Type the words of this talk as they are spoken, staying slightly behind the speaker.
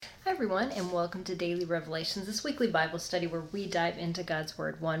Hi, everyone, and welcome to Daily Revelations, this weekly Bible study where we dive into God's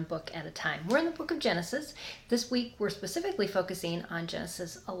Word one book at a time. We're in the book of Genesis. This week, we're specifically focusing on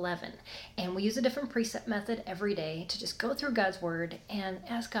Genesis 11, and we use a different precept method every day to just go through God's Word and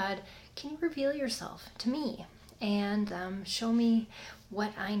ask God, can you reveal yourself to me? And show me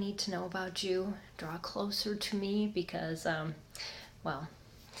what I need to know about you, draw closer to me because,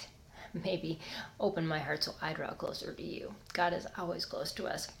 maybe open my heart so I draw closer to you. God is always close to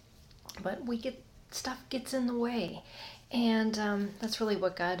us, but stuff gets in the way, and that's really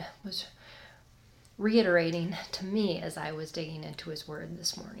what God was reiterating to me as I was digging into His Word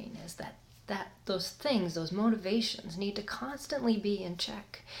this morning. Is that those things, those motivations, need to constantly be in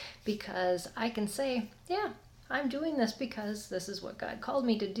check, because I can say, yeah, I'm doing this because this is what God called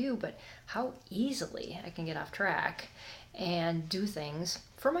me to do, but how easily I can get off track and do things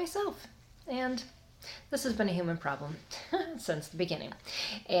for myself. And this has been a human problem since the beginning.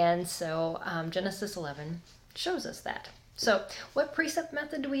 And so Genesis 11 shows us that. So what precept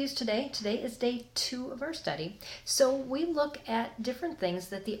method do we use today? Today is day 2 of our study. So we look at different things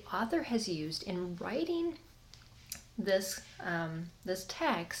that the author has used in writing this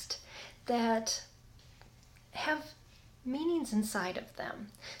text that have meanings inside of them.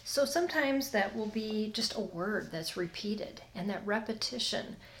 So sometimes that will be just a word that's repeated, and that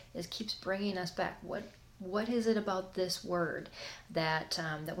repetition keeps bringing us back. What is it about this word that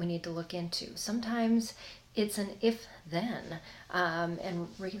we need to look into? Sometimes it's an if-then and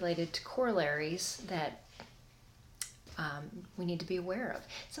related to corollaries that we need to be aware of.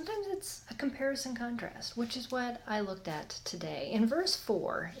 Sometimes it's a comparison contrast, which is what I looked at today. In verse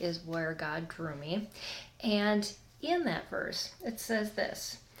 4 is where God drew me, and in that verse it says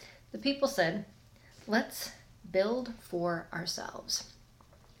this: the people said, let's build for ourselves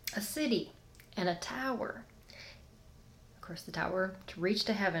a city and a tower. Of course, the tower to reach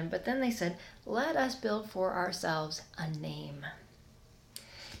to heaven, but then they said, let us build for ourselves a name.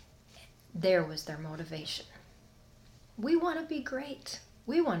 There was their motivation. We want to be great.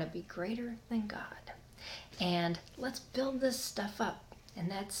 We want to be greater than God. And let's build this stuff up. And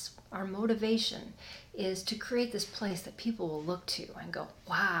that's our motivation, is to create this place that people will look to and go,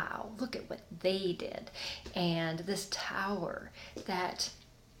 wow, look at what they did. And this tower that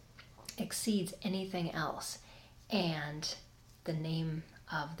exceeds anything else. And the name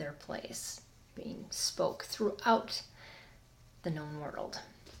of their place being spoke throughout the known world.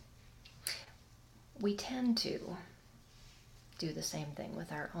 We tend to do the same thing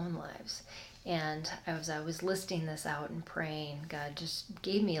with our own lives. And as I was listing this out and praying, God just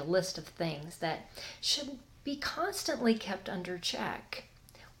gave me a list of things that should be constantly kept under check.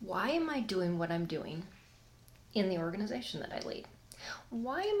 Why am I doing what I'm doing in the organization that I lead?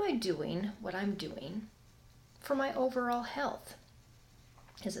 Why am I doing what I'm doing for my overall health?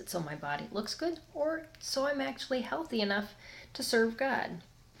 Is it so my body looks good, or so I'm actually healthy enough to serve God?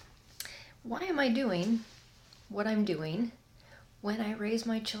 Why am I doing what I'm doing when I raise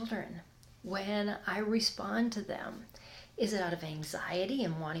my children, when I respond to them? Is it out of anxiety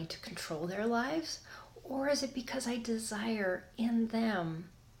and wanting to control their lives? Or is it because I desire in them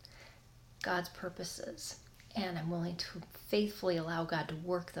God's purposes, and I'm willing to faithfully allow God to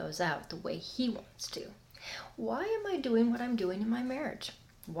work those out the way He wants to? Why am I doing what I'm doing in my marriage?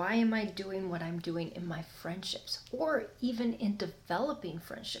 Why am I doing what I'm doing in my friendships, or even in developing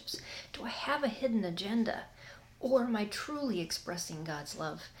friendships? Do I have a hidden agenda? Or am I truly expressing God's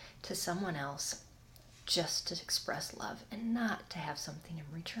love to someone else just to express love and not to have something in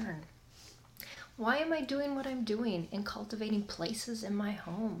return? Why am I doing what I'm doing in cultivating places in my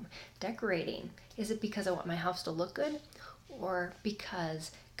home, decorating? Is it because I want my house to look good? Or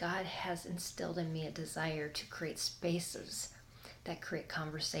because God has instilled in me a desire to create spaces that create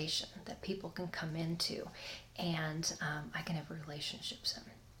conversation that people can come into, and I can have relationships in?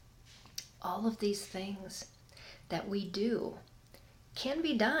 All of these things that we do can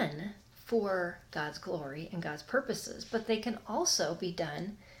be done for God's glory and God's purposes, but they can also be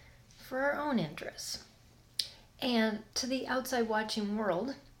done for our own interests. And to the outside watching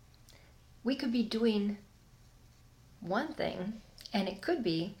world, we could be doing one thing, and it could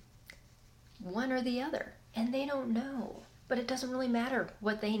be one or the other, and they don't know. But it doesn't really matter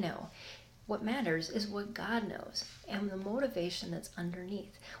what they know. What matters is what God knows and the motivation that's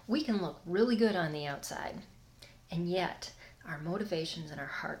underneath. We can look really good on the outside, and yet our motivations and our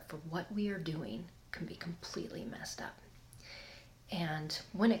heart for what we are doing can be completely messed up. And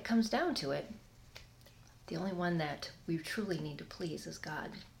when it comes down to it, the only one that we truly need to please is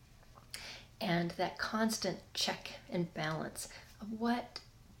God. And that constant check and balance of what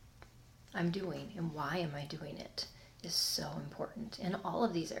I'm doing and why am I doing it is so important in all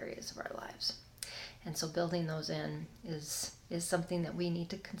of these areas of our lives. And so building those in is something that we need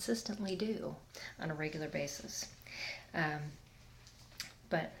to consistently do on a regular basis.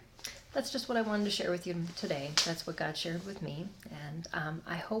 But that's just what I wanted to share with you today. That's what God shared with me. And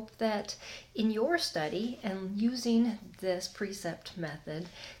I hope that in your study and using this precept method,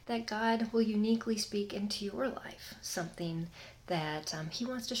 that God will uniquely speak into your life, something that He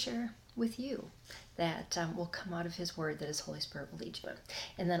wants to share with you, that will come out of His Word, that His Holy Spirit will lead you in.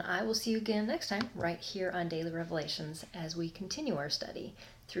 And then I will see you again next time right here on Daily Revelations as we continue our study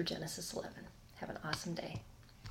through Genesis 11. Have an awesome day.